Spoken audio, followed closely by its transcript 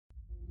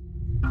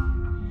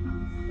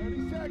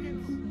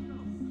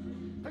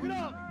seconds. Pick it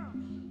up.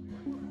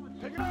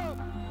 Pick it up.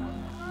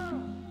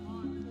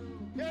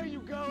 There you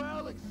go,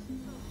 Alex.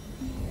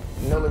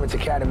 No Limits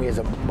Academy is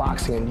a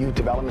boxing and youth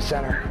development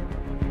center.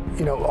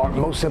 You know,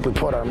 most simply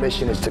put, our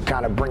mission is to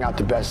kind of bring out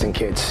the best in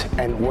kids.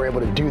 And we're able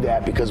to do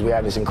that because we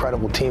have this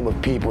incredible team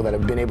of people that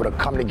have been able to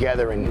come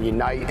together and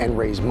unite and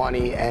raise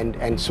money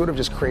and sort of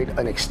just create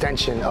an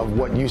extension of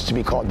what used to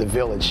be called the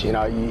village. You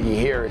know, you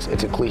hear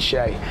it's a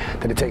cliche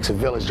that it takes a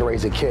village to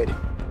raise a kid.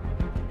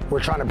 We're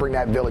trying to bring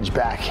that village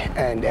back,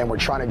 and we're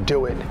trying to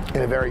do it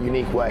in a very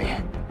unique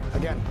way.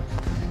 Again,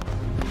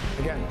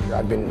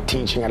 I've been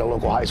teaching at a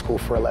local high school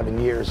for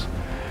 11 years.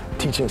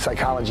 Teaching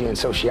psychology and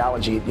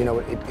sociology, you know,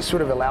 it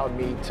sort of allowed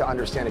me to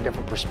understand a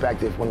different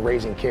perspective when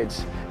raising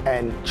kids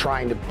and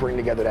trying to bring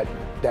together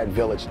that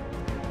village.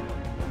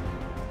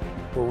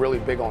 We're really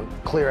big on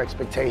clear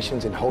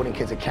expectations and holding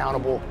kids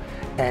accountable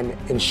and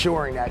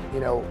ensuring that, you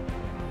know,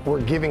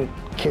 we're giving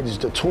kids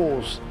the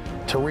tools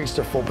to reach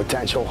their full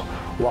potential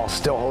while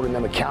still holding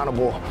them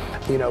accountable,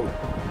 you know,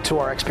 to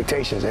our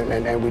expectations.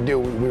 And we do.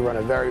 We run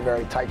a very,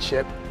 very tight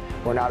ship.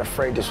 We're not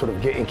afraid to sort of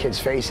get in kids'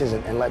 faces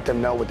and let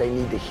them know what they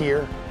need to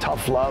hear.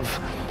 Tough love.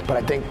 But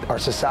I think our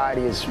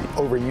society has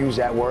overused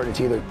that word.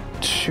 It's either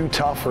too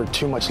tough or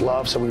too much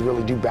love, so we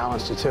really do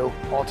balance the two.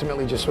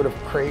 Ultimately, just sort of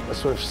create a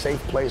sort of safe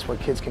place where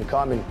kids can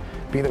come and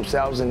be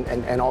themselves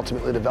and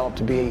ultimately develop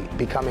to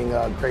becoming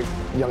great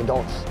young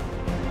adults.